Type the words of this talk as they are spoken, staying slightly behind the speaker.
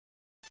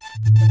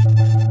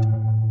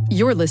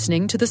You're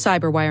listening to the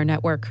Cyberwire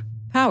Network,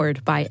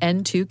 powered by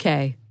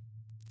N2K.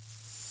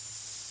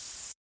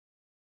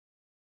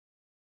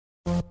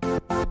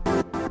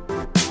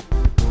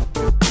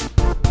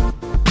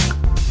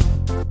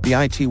 The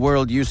IT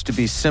world used to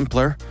be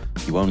simpler.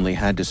 You only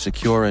had to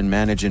secure and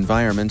manage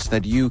environments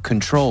that you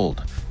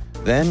controlled.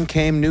 Then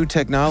came new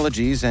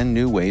technologies and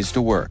new ways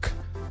to work.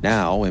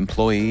 Now,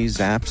 employees,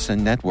 apps,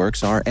 and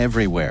networks are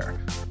everywhere.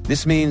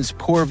 This means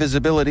poor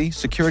visibility,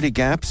 security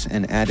gaps,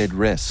 and added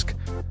risk.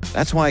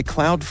 That's why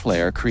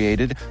Cloudflare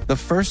created the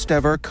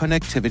first-ever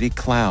connectivity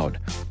cloud.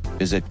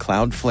 Visit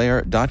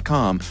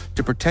cloudflare.com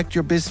to protect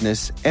your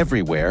business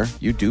everywhere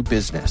you do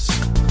business.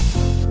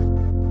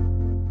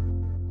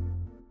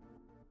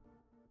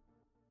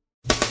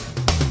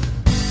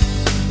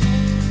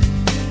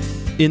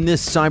 In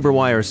this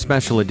Cyberwire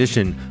special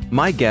edition,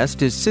 my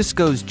guest is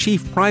Cisco's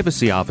Chief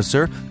Privacy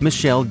Officer,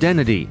 Michelle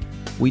Dennedy.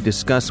 We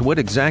discuss what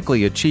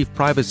exactly a Chief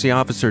Privacy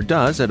Officer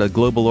does at a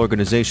global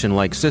organization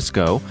like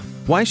Cisco,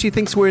 why she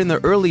thinks we're in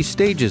the early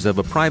stages of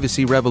a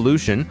privacy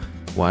revolution,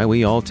 why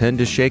we all tend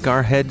to shake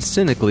our heads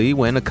cynically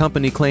when a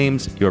company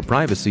claims your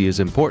privacy is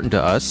important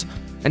to us,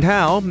 and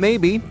how,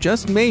 maybe,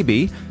 just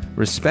maybe,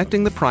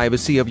 respecting the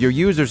privacy of your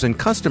users and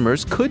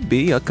customers could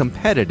be a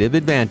competitive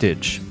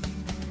advantage.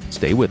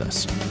 Stay with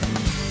us.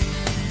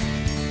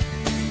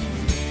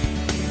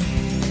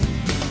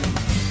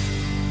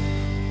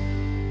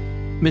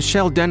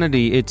 Michelle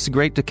Dennedy, it's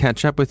great to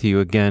catch up with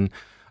you again.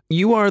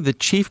 You are the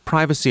Chief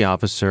Privacy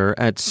Officer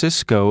at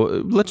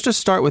Cisco. Let's just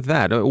start with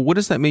that. What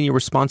does that mean your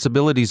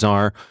responsibilities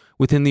are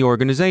within the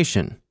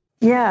organization?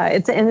 Yeah,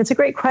 it's a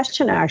great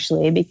question,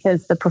 actually,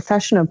 because the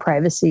profession of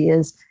privacy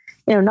is,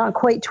 not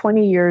quite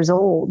 20 years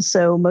old.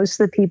 So most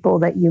of the people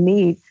that you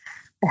meet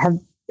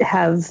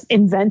have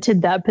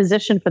invented that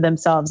position for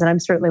themselves, and I'm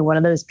certainly one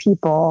of those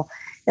people.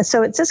 And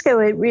so at Cisco,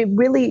 it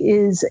really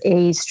is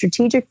a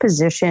strategic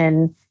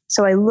position.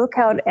 So I look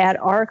out at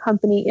our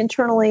company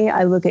internally,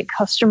 I look at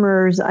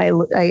customers, I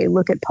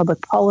look at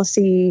public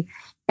policy,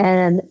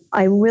 and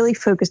I'm really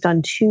focused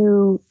on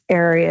two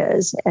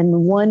areas.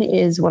 And one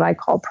is what I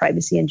call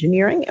privacy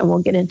engineering, and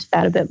we'll get into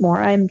that a bit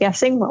more, I'm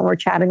guessing, when we're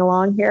chatting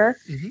along here.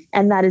 Mm-hmm.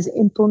 And that is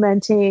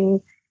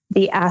implementing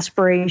the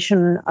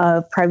aspiration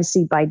of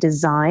privacy by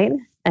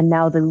design, and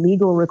now the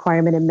legal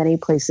requirement in many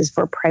places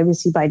for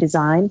privacy by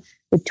design.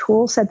 The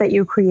tool set that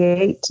you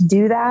create to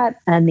do that,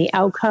 and the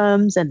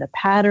outcomes and the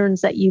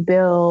patterns that you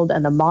build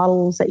and the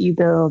models that you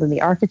build and the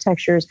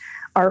architectures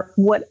are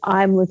what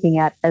I'm looking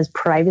at as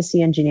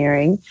privacy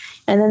engineering.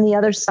 And then the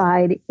other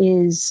side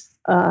is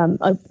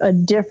a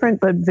different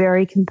but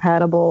very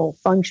compatible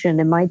function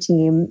in my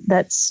team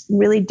that's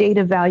really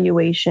data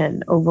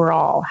valuation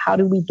overall. How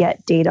do we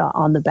get data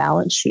on the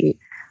balance sheet?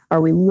 Are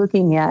we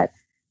looking at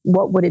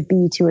what would it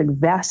be to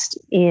invest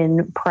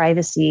in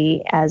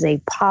privacy as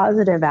a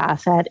positive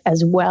asset,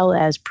 as well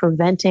as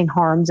preventing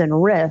harms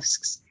and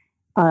risks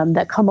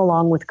that come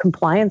along with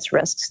compliance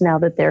risks now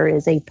that there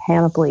is a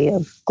panoply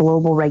of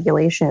global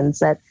regulations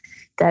that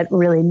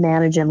really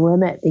manage and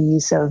limit the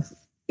use of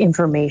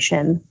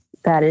information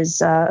that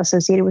is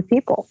associated with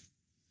people.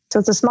 So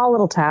it's a small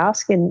little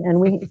task, and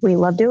we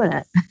love doing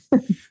it.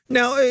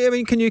 Now,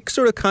 can you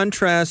sort of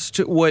contrast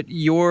what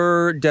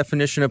your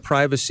definition of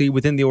privacy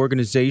within the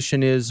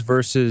organization is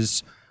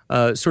versus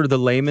sort of the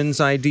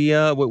layman's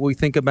idea, what we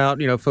think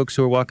about, folks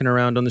who are walking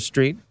around on the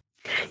street?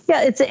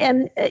 Yeah,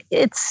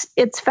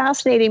 it's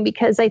fascinating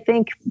because I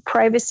think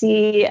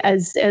privacy,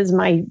 as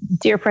my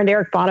dear friend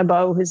Eric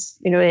Bonobo, who's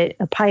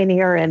a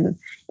pioneer in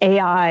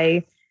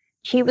AI,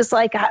 he was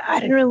like,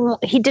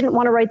 he didn't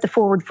want to write the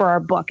foreword for our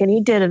book, and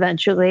he did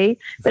eventually.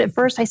 But at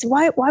first I said,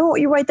 why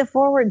won't you write the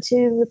foreword to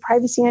the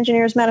Privacy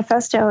Engineers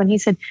Manifesto? And he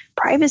said,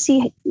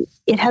 privacy,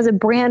 it has a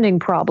branding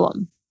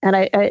problem. And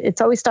it's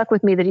always stuck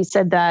with me that he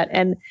said that.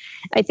 And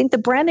I think the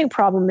branding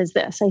problem is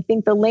this. I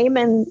think the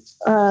layman,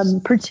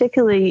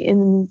 particularly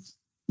in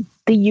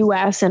the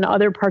US and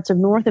other parts of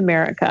North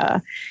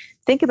America,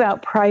 think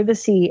about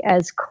privacy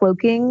as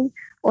cloaking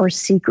or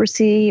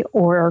secrecy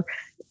or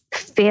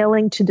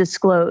failing to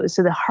disclose.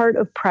 So the heart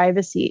of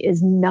privacy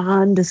is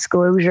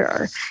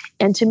non-disclosure.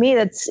 And to me,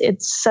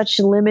 it's such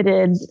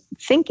limited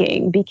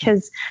thinking,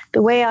 because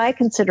the way I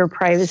consider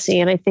privacy,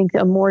 and I think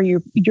a more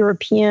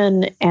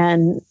European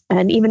and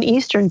even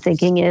Eastern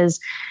thinking,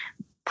 is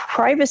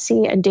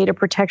privacy and data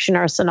protection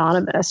are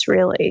synonymous,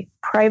 really.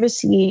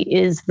 Privacy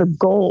is the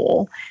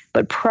goal,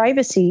 but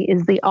privacy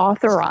is the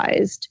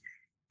authorized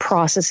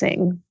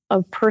processing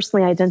of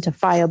personally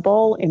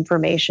identifiable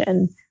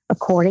information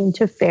according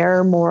to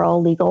fair,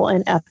 moral, legal,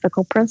 and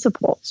ethical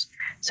principles.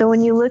 So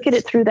when you look at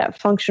it through that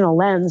functional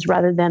lens,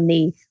 rather than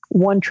the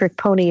one-trick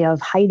pony of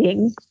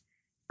hiding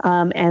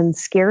and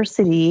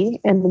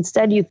scarcity, and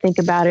instead you think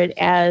about it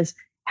as,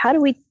 how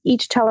do we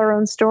each tell our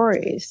own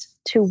stories?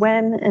 To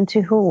when and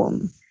to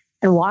whom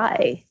and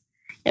why?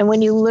 And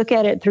when you look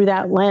at it through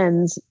that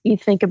lens, you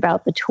think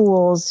about the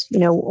tools.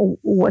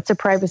 What's a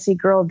privacy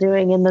girl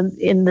doing in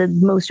the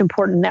most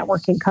important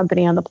networking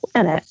company on the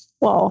planet?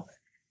 Well,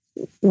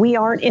 we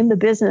aren't in the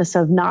business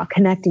of not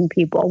connecting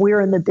people.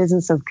 We're in the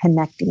business of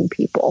connecting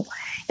people.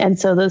 And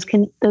so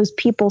those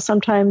people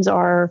sometimes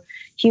are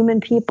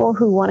human people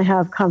who want to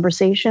have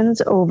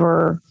conversations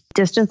over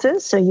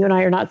distances. So you and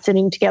I are not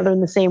sitting together in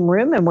the same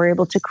room and we're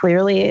able to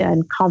clearly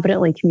and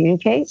confidently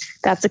communicate.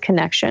 That's a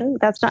connection.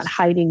 That's not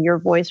hiding your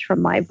voice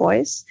from my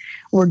voice.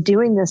 We're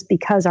doing this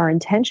because our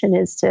intention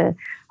is to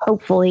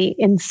hopefully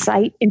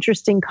incite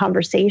interesting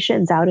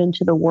conversations out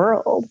into the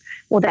world.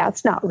 Well,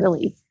 that's not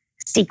really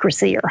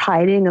secrecy or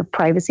hiding of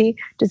privacy.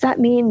 Does that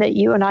mean that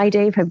you and I,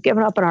 Dave, have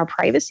given up on our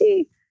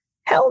privacy?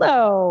 Hell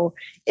no.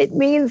 It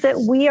means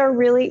that we are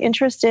really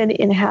interested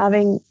in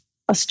having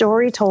a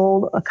story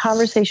told, a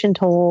conversation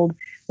told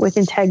with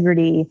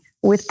integrity,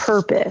 with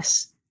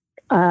purpose,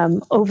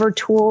 over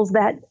tools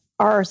that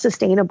are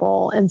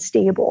sustainable and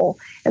stable.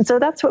 And so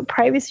that's what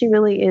privacy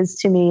really is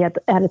to me at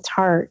its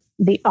heart,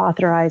 the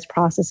authorized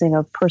processing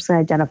of personally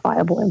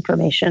identifiable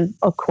information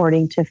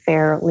according to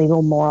fair,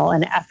 legal, moral,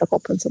 and ethical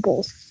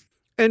principles.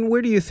 And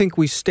where do you think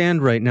we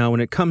stand right now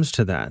when it comes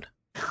to that?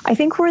 I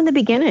think we're in the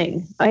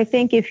beginning. I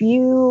think if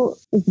you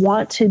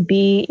want to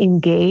be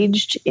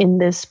engaged in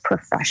this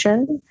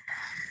profession,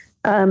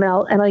 and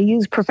I'll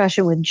use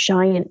profession with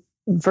giant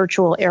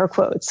virtual air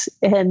quotes,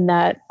 and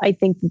that I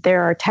think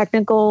there are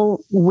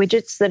technical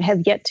widgets that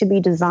have yet to be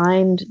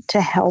designed to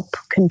help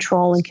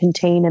control and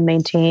contain and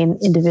maintain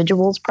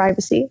individuals'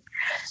 privacy.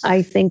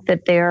 I think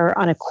that they're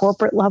on a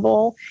corporate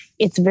level.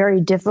 It's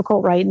very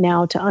difficult right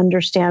now to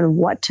understand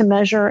what to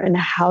measure and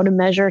how to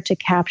measure to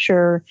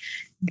capture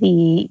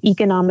the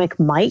economic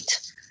might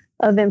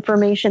of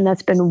information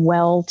that's been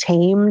well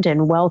tamed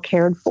and well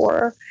cared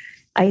for.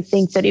 I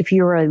think that if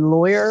you're a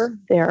lawyer,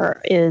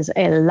 there is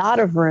a lot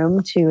of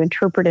room to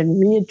interpret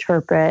and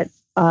reinterpret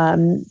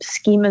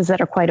schemas that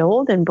are quite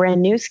old and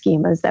brand new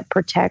schemas that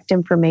protect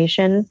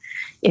information.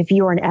 If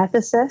you're an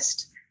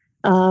ethicist,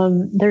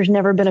 there's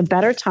never been a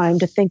better time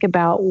to think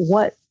about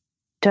what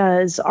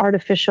does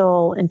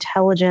artificial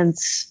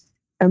intelligence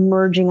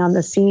emerging on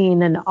the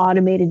scene and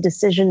automated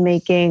decision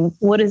making,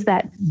 what does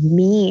that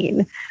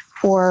mean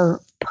for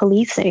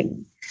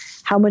policing?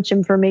 How much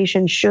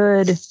information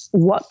should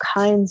what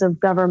kinds of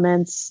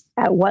governments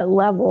at what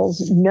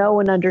levels know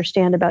and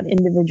understand about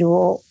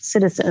individual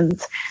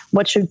citizens?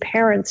 What should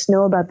parents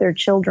know about their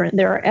children?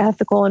 There are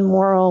ethical and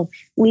moral,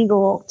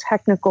 legal,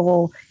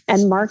 technical,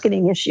 and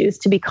marketing issues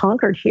to be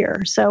conquered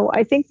here. So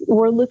I think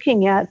we're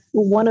looking at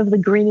one of the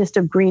greenest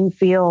of green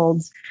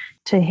fields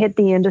to hit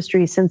the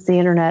industry since the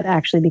internet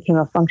actually became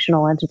a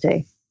functional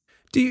entity.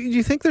 Do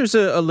you think there's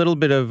a little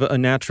bit of a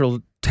natural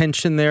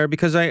tension there?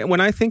 Because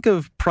when I think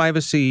of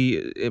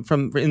privacy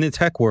in the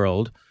tech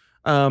world,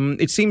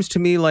 it seems to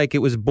me like it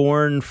was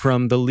born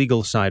from the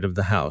legal side of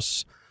the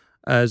house,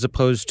 as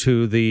opposed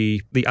to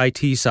the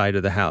IT side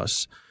of the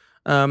house.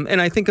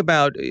 And I think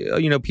about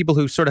people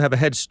who sort of have a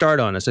head start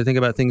on us. I think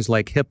about things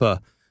like HIPAA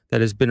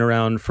that has been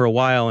around for a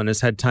while and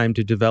has had time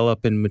to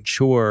develop and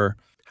mature.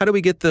 How do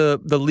we get the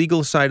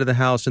legal side of the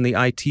house and the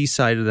IT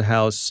side of the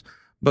house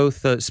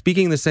both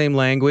speaking the same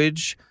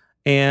language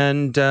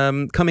and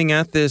coming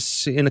at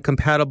this in a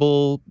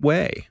compatible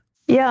way?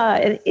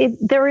 Yeah,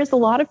 there is a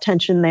lot of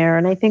tension there.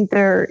 And I think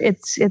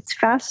it's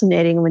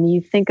fascinating when you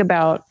think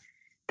about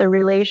the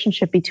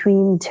relationship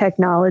between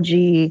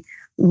technology,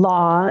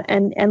 law,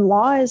 and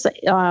law is,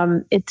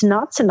 it's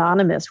not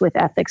synonymous with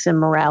ethics and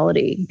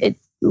morality.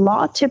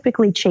 Law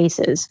typically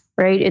chases,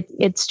 right?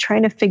 It's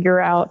trying to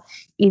figure out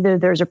either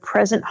there's a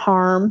present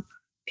harm,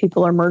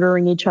 people are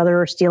murdering each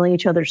other or stealing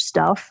each other's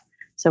stuff.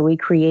 So we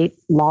create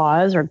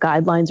laws or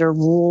guidelines or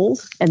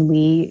rules, and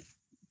we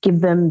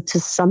give them to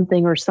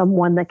something or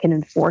someone that can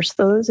enforce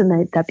those,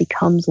 and that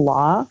becomes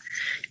law.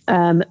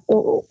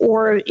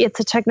 Or it's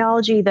a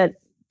technology that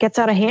gets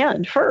out of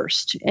hand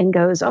first and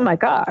goes, oh my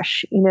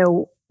gosh,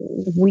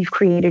 we've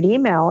created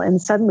email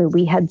and suddenly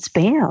we had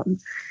spam.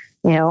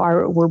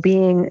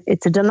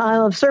 It's a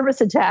denial of service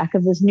attack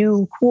of this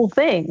new cool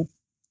thing.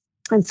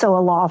 And so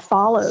a law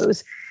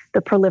follows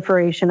the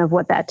proliferation of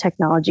what that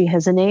technology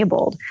has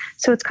enabled.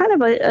 So it's kind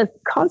of a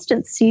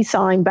constant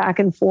seesawing back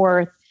and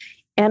forth.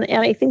 And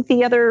I think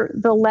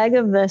the leg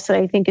of this that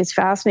I think is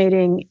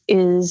fascinating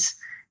is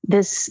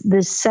this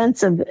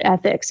sense of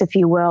ethics, if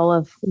you will,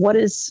 of what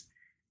is,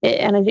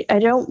 and I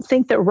don't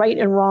think that right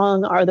and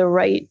wrong are the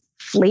right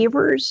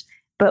flavors,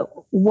 but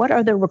what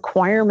are the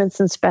requirements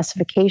and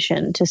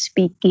specification to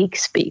speak geek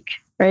speak?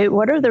 Right?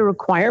 What are the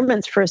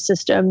requirements for a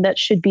system that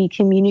should be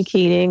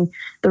communicating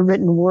the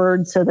written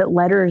word so that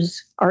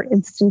letters are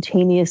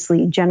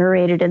instantaneously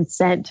generated and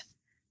sent?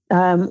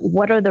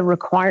 What are the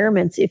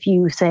requirements if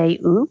you say,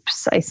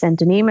 oops, I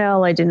sent an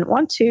email I didn't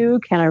want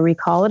to, can I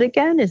recall it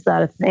again? Is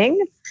that a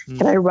thing?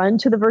 Can I run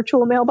to the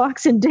virtual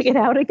mailbox and dig it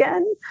out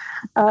again?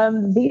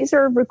 These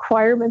are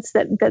requirements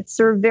that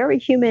serve very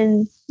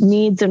human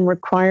needs and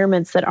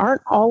requirements that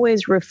aren't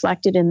always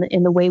reflected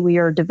in the way we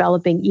are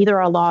developing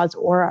either our laws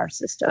or our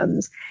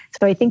systems.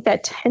 So I think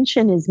that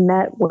tension is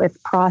met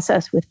with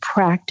process, with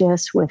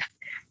practice, with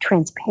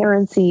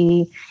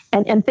transparency,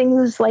 and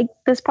things like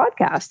this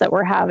podcast that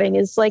we're having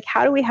is like,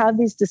 how do we have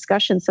these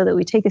discussions so that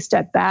we take a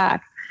step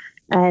back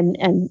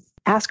and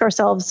ask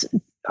ourselves,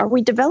 are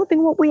we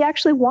developing what we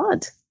actually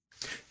want?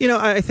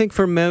 I think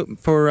for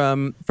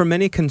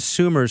many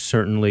consumers,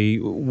 certainly,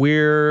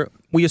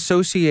 we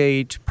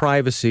associate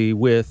privacy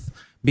with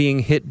being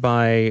hit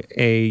by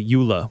a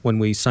EULA when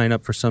we sign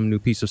up for some new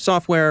piece of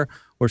software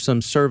or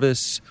some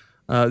service.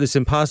 This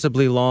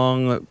impossibly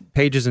long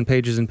pages and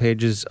pages and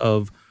pages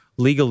of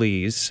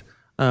legalese.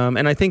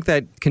 And I think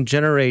that can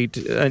generate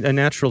a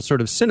natural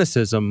sort of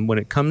cynicism when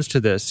it comes to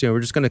this.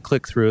 We're just going to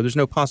click through. There's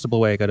no possible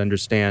way I could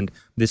understand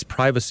this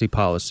privacy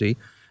policy.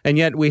 And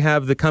yet we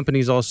have the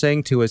companies all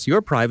saying to us,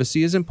 your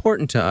privacy is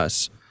important to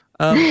us.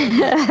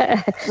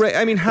 Right.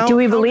 I mean, do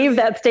we believe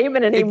that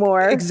statement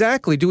anymore?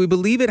 Exactly. Do we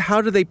believe it?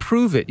 How do they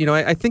prove it?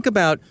 I think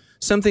about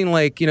something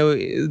like, you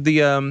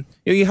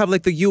have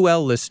like the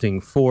UL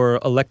listing for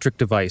electric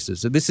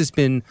devices. This has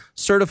been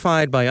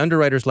certified by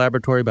Underwriters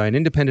Laboratory, by an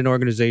independent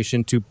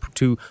organization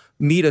to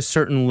meet a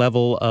certain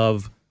level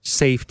of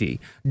safety.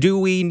 Do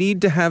we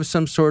need to have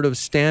some sort of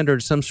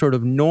standard, some sort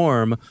of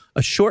norm,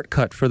 a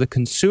shortcut for the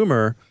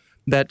consumer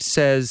that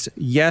says,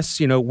 yes,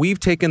 we've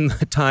taken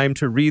the time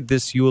to read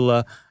this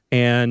EULA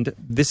and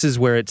this is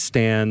where it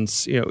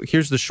stands.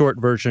 Here's the short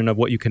version of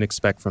what you can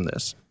expect from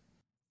this.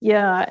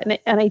 Yeah.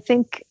 And I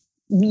think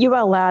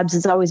UL Labs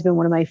has always been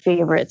one of my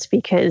favorites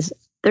because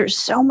there's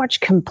so much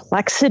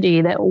complexity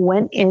that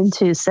went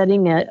into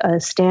setting a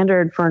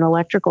standard for an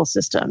electrical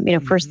system.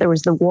 First there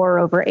was the war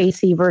over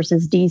AC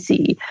versus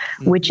DC,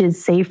 which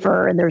is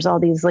safer. And there's all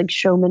these like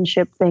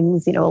showmanship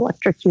things,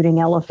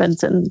 electrocuting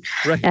elephants and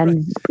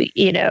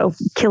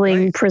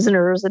killing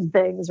prisoners and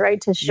things, right?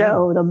 To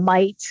show the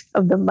might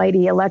of the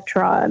mighty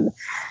electron.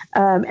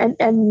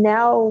 And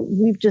now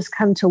we've just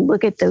come to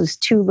look at those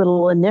two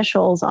little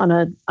initials on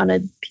a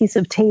piece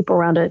of tape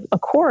around a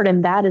cord,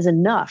 and that is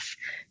enough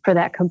for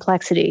that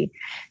complexity.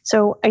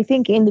 So I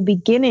think in the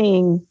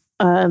beginning,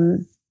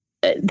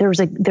 there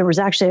was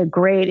actually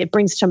it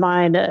brings to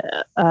mind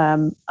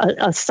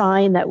a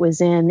sign that was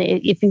in.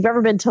 If you've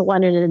ever been to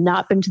London and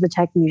not been to the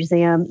Tech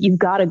Museum, you've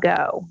got to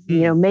go.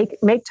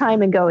 Make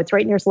time and go. It's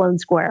right near Sloane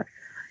Square.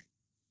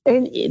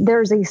 And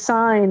there's a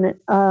sign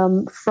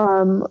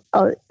from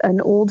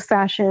an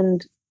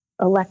old-fashioned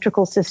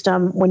electrical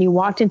system. When you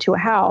walked into a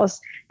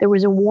house, there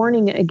was a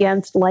warning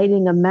against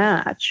lighting a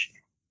match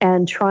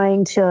and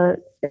trying to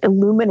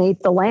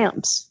illuminate the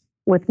lamps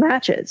with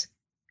matches,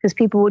 because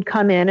people would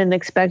come in and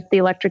expect the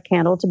electric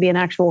candle to be an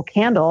actual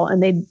candle,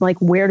 and they'd like,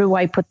 where do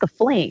I put the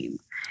flame?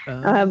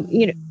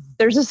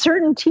 There's a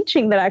certain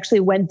teaching that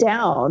actually went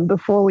down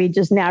before we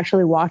just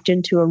naturally walked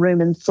into a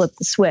room and flipped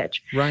the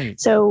switch. Right.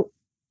 So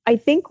I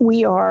think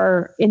we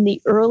are in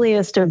the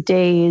earliest of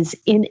days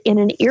in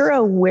an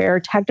era where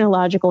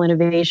technological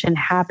innovation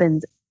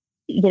happens,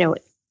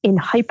 in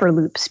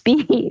hyperloop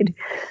speed.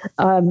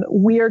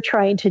 We are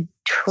trying to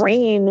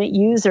train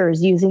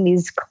users using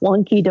these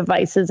clunky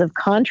devices of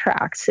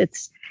contracts.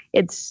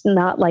 It's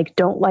not like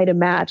don't light a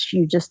match,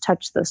 you just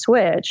touch the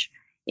switch.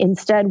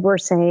 Instead, we're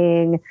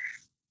saying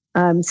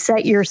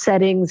set your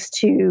settings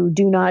to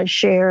do not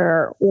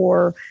share,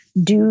 or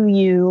do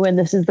you, and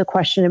this is the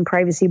question in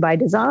privacy by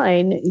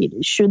design,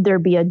 should there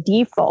be a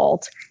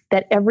default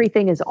that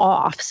everything is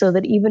off so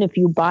that even if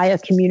you buy a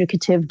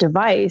communicative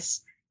device,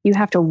 you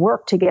have to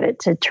work to get it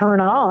to turn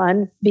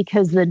on,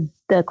 because the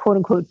quote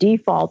unquote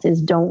default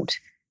is don't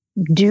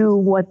do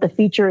what the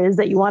feature is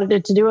that you wanted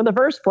it to do in the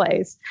first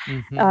place.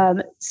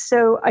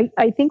 So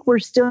I think we're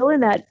still in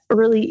that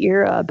early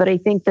era, but I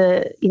think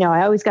I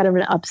always got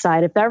an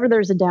upside. If ever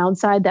there's a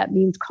downside, that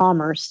means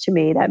commerce to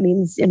me. That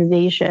means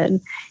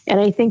innovation. And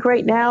I think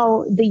right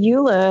now the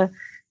EULA,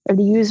 or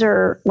the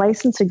user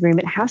license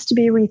agreement, has to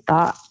be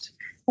rethought.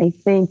 I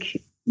think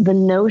the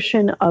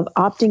notion of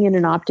opting in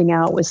and opting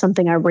out was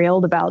something I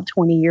railed about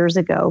 20 years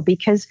ago,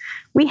 because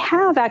we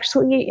have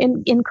actually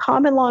in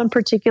common law in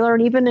particular,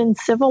 and even in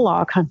civil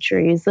law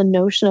countries, the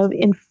notion of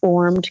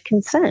informed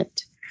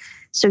consent.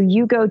 So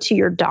you go to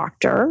your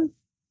doctor,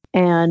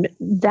 and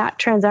that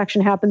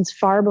transaction happens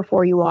far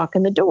before you walk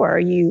in the door.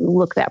 You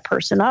look that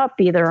person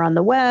up either on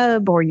the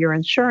web, or your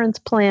insurance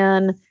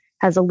plan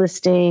has a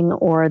listing,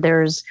 or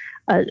there's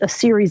a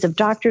series of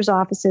doctor's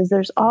offices.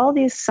 There's all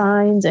these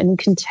signs and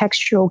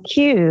contextual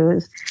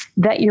cues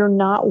that you're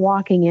not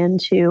walking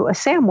into a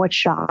sandwich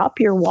shop,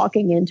 you're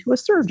walking into a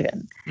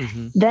surgeon.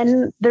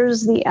 Then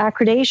there's the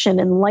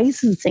accreditation and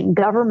licensing.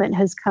 Government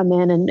has come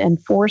in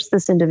and forced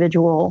this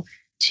individual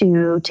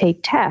to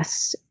take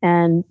tests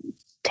and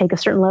take a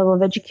certain level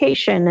of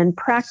education and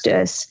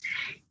practice.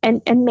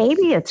 And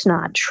maybe it's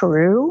not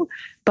true,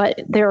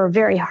 but there are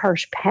very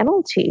harsh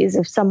penalties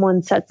if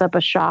someone sets up a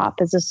shop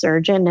as a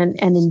surgeon and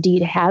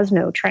indeed has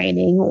no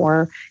training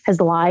or has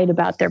lied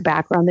about their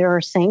background. There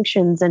are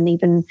sanctions and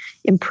even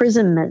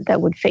imprisonment that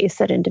would face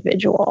that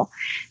individual.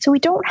 So we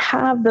don't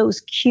have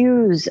those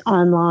cues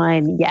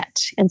online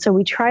yet. And so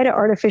we try to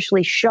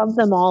artificially shove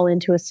them all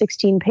into a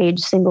 16-page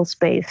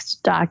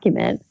single-spaced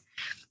document.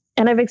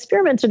 And I've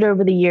experimented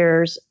over the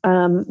years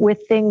with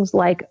things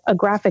like a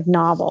graphic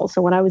novel. So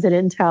when I was at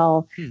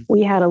Intel,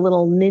 we had a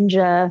little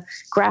ninja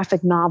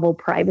graphic novel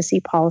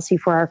privacy policy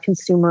for our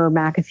consumer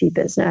McAfee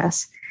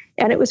business.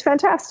 And it was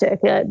fantastic.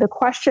 The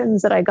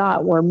questions that I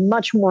got were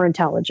much more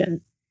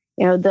intelligent.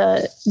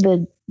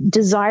 The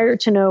desire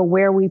to know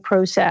where we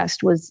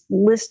processed was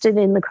listed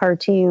in the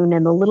cartoon,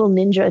 and the little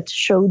ninja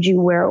showed you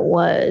where it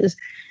was.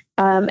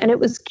 And it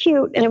was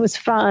cute and it was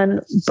fun,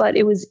 but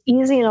it was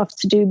easy enough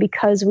to do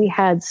because we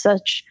had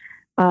such,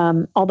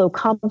 although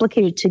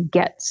complicated to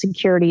get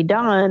security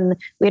done,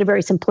 we had a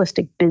very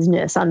simplistic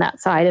business on that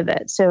side of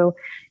it. So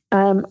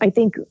I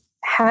think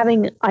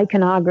having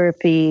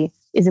iconography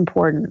is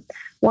important.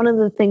 One of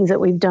the things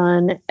that we've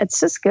done at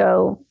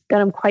Cisco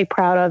that I'm quite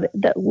proud of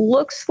that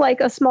looks like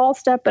a small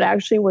step, but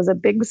actually was a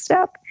big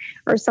step,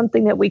 or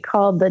something that we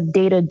call the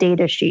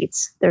data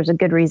sheets. There's a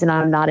good reason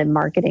I'm not in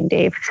marketing,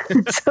 Dave.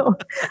 So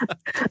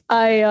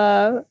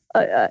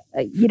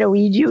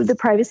we do the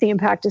privacy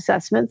impact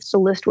assessments to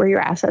list where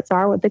your assets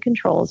are, what the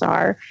controls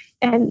are.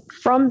 And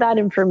from that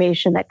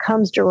information that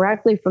comes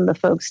directly from the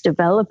folks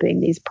developing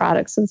these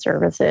products and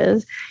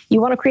services,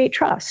 you want to create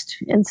trust.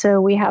 And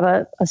so we have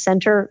a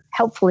center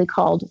helpfully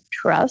called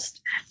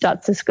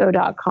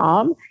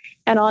trust.cisco.com.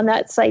 And on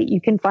that site, you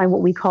can find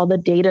what we call the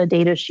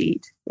data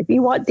sheet. If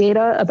you want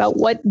data about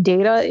what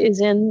data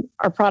is in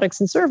our products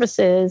and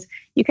services,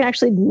 you can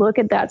actually look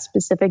at that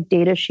specific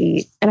data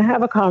sheet and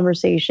have a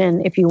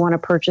conversation if you want to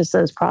purchase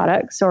those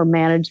products or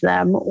manage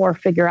them or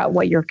figure out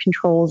what your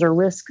controls or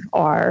risks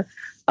are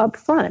up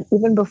front.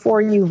 Even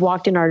before you've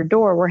walked in our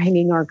door, we're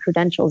hanging our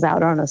credentials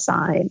out on a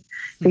sign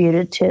for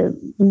you to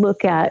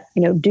look at,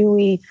 do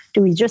we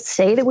just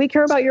say that we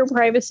care about your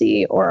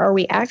privacy, or are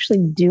we actually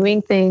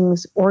doing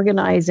things,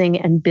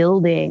 organizing and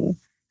building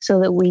so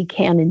that we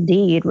can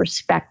indeed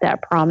respect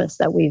that promise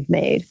that we've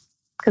made?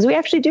 Because we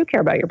actually do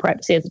care about your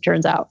privacy, as it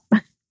turns out.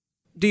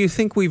 Do you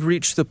think we've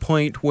reached the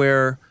point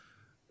where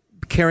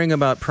caring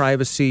about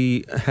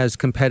privacy has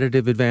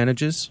competitive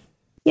advantages?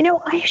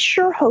 I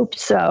sure hope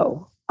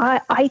so.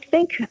 I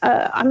think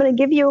I'm going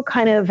to give you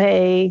kind of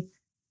a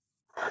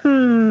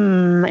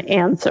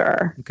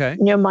answer. Okay.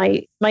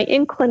 My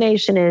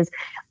inclination is,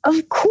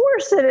 of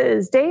course it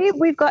is, Dave.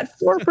 We've got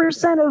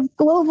 4% of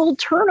global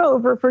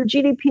turnover for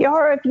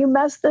GDPR if you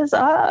mess this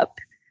up.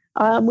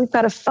 We've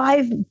got a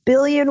 $5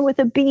 billion with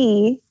a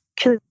B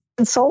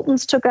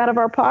consultants took out of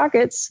our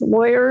pockets,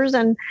 lawyers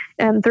and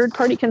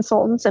third-party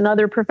consultants and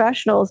other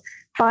professionals,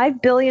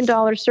 $5 billion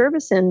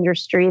service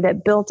industry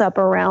that built up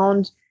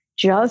around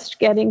just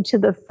getting to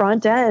the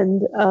front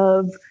end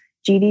of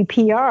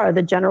GDPR,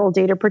 the General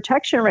Data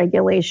Protection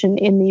Regulation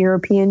in the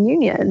European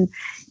Union.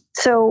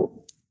 So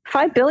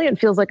 $5 billion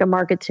feels like a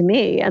market to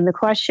me. And the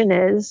question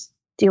is,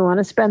 do you want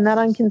to spend that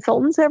on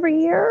consultants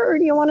every year, or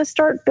do you want to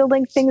start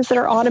building things that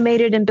are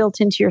automated and built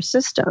into your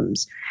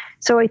systems?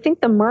 So I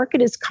think the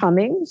market is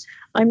coming.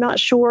 I'm not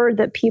sure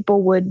that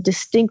people would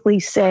distinctly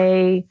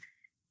say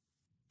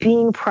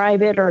being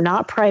private or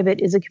not private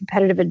is a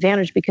competitive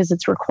advantage because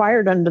it's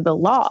required under the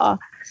law.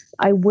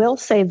 I will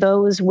say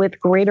those with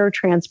greater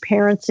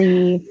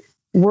transparency,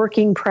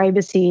 working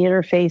privacy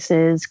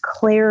interfaces,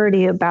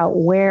 clarity about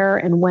where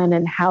and when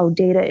and how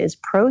data is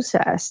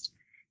processed,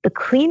 the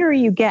cleaner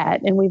you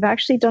get, and we've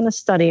actually done a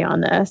study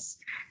on this,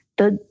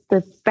 the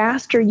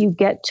faster you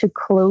get to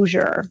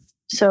closure.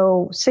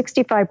 So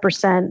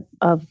 65%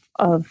 of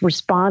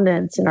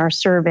respondents in our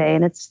survey,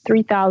 and it's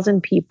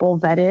 3,000 people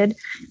vetted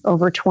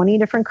over 20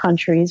 different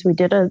countries. We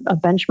did a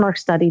benchmark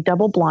study,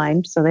 double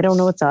blind, so they don't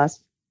know it's us.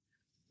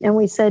 And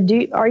we said,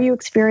 are you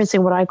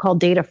experiencing what I call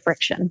data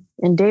friction?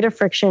 And data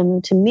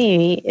friction to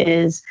me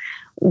is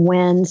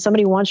when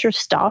somebody wants your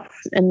stuff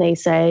and they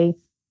say,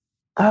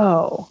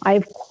 oh, I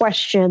have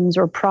questions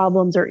or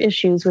problems or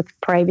issues with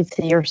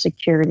privacy or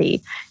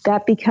security.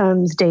 That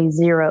becomes day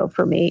zero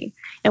for me.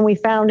 And we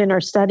found in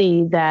our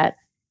study that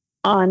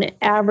on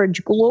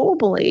average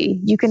globally,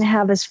 you can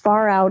have as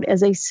far out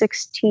as a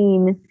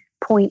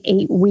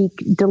 16.8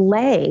 week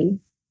delay.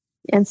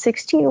 And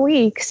 16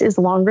 weeks is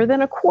longer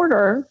than a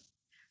quarter.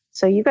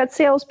 So you've got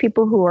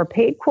salespeople who are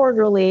paid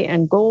quarterly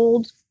and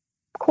gold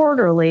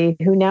quarterly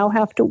who now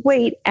have to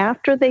wait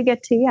after they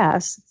get to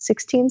yes,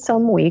 16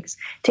 some weeks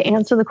to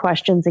answer the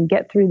questions and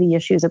get through the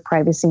issues of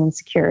privacy and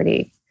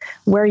security.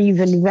 Where you've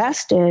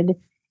invested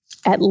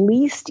at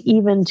least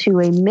even to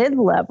a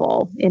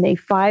mid-level in a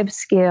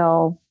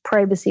 5-scale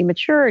privacy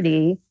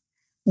maturity,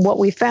 what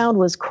we found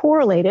was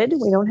correlated,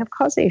 we don't have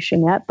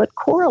causation yet, but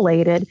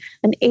correlated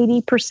an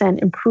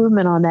 80%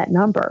 improvement on that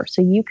number.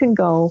 So you can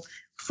go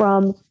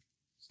from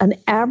an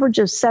average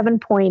of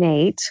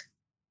 7.8,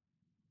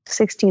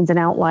 16 is an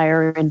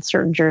outlier in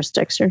certain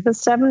jurisdictions, but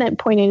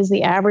 7.8 is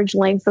the average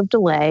length of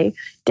delay,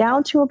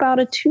 down to about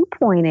a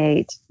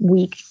 2.8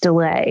 week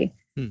delay.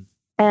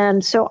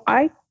 And so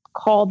I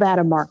call that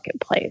a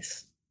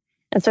marketplace.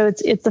 And so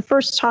it's the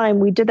first time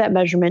we did that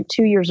measurement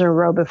 2 years in a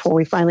row before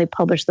we finally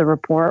published the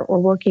report. We're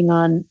working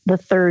on the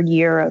third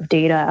year of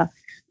data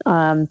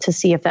to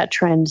see if that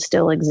trend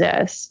still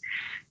exists.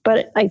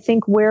 But I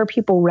think where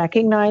people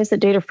recognize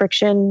that data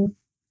friction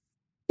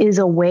is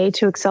a way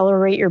to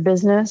accelerate your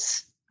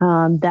business,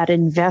 that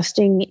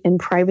investing in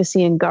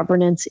privacy and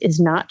governance is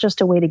not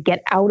just a way to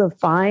get out of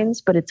fines,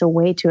 but it's a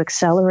way to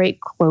accelerate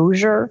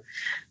closure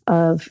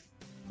of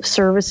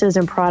services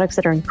and products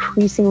that are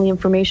increasingly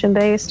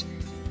information-based,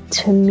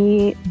 to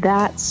me,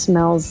 that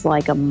smells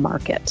like a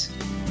market.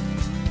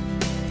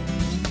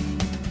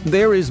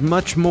 There is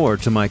much more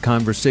to my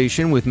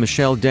conversation with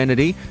Michelle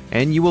Dennedy,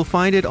 and you will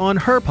find it on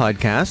her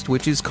podcast,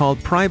 which is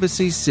called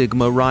Privacy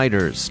Sigma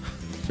Riders.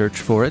 Search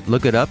for it,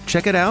 look it up,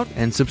 check it out,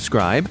 and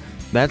subscribe.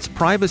 That's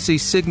Privacy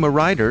Sigma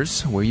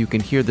Riders, where you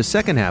can hear the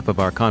second half of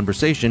our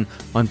conversation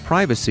on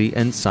privacy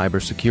and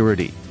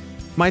cybersecurity.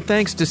 My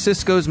thanks to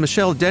Cisco's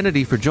Michelle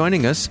Dennedy for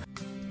joining us.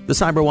 The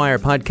CyberWire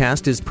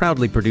podcast is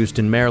proudly produced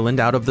in Maryland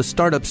out of the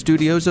startup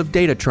studios of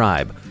Data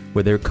Tribe,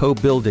 where they're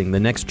co-building the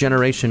next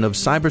generation of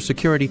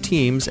cybersecurity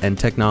teams and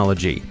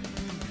technology.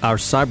 Our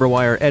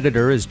CyberWire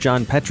editor is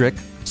John Petrick,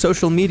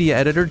 social media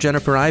editor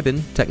Jennifer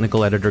Iben,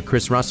 technical editor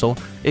Chris Russell,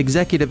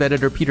 executive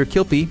editor Peter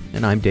Kilpie,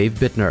 and I'm Dave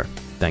Bittner.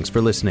 Thanks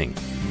for listening.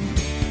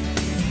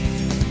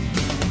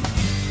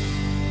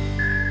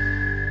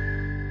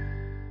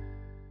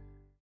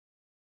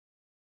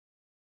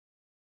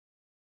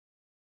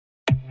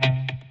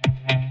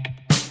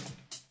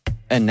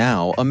 And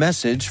now, a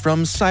message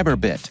from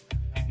Cyberbit.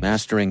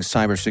 Mastering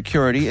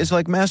cybersecurity is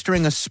like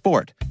mastering a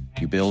sport.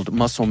 You build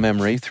muscle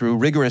memory through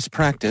rigorous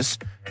practice,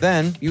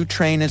 then you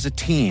train as a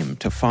team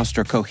to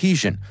foster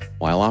cohesion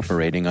while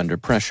operating under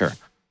pressure.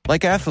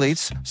 Like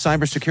athletes,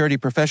 cybersecurity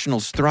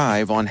professionals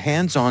thrive on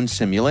hands-on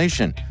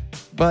simulation.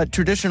 But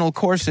traditional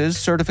courses,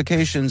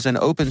 certifications, and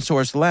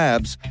open-source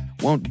labs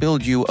won't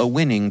build you a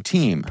winning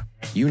team.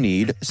 You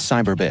need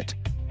Cyberbit.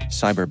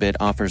 Cyberbit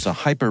offers a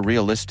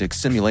hyper-realistic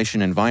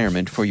simulation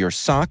environment for your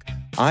SOC,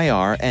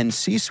 IR, and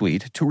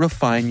C-suite to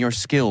refine your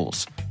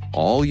skills,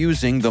 all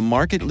using the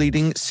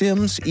market-leading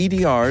SIMs,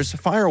 EDRs,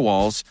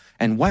 firewalls,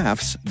 and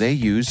WAFs they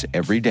use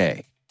every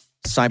day.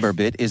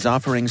 Cyberbit is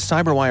offering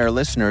CyberWire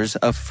listeners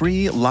a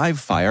free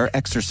live-fire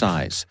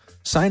exercise.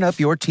 Sign up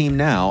your team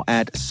now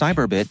at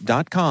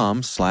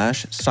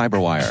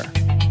cyberbit.com/cyberwire.